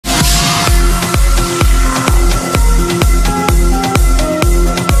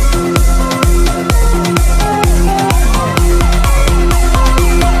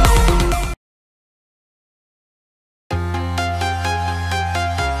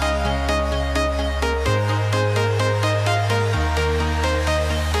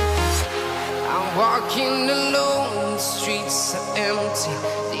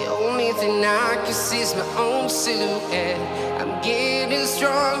notice my own silhouette. I'm getting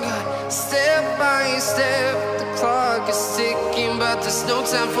stronger, step by step. The clock is ticking, but there's no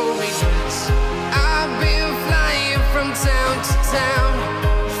time for regrets. I've been flying from town to town,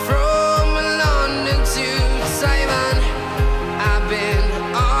 from London to Taiwan. I've been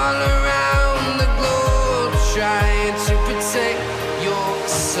all around the globe, trying to protect your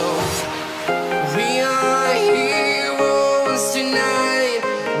soul. We are heroes tonight.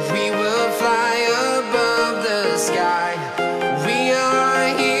 We will fly above the sky. We are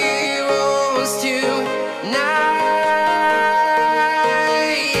heroes tonight.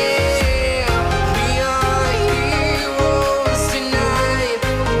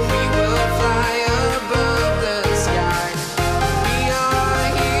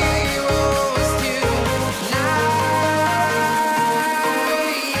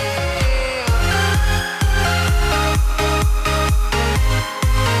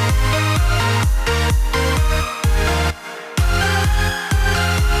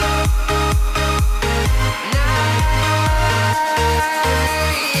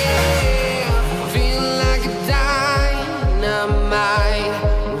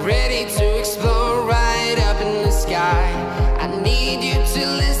 I need you to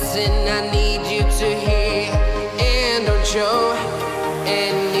listen, I need you to hear, and don't show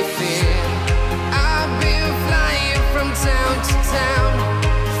any fear. I've been flying from town to town,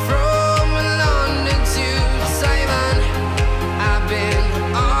 from London to Taiwan. I've been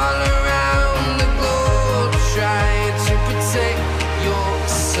all around the globe, trying to protect your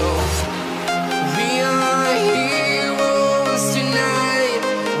soul. We are heroes tonight.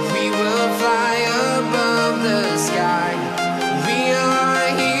 We will fly above the sky. We are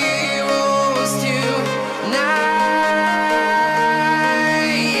heroes tonight.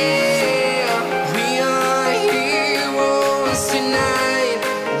 Yeah. We are heroes tonight.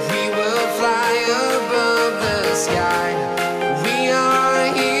 We will fly above the sky. We are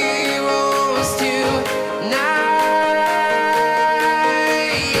heroes tonight.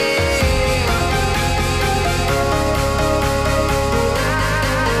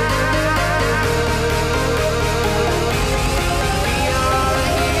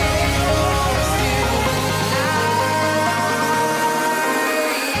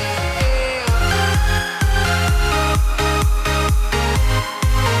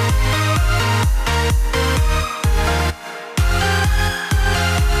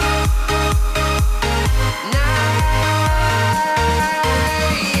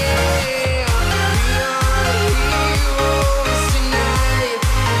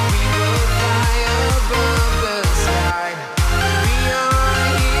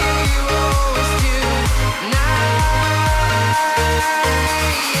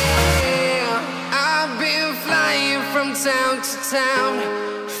 Town to town,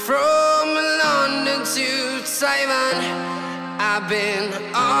 from London to Taiwan. I've been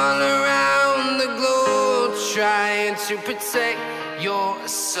all around the globe, trying to protect your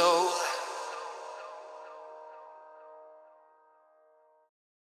soul.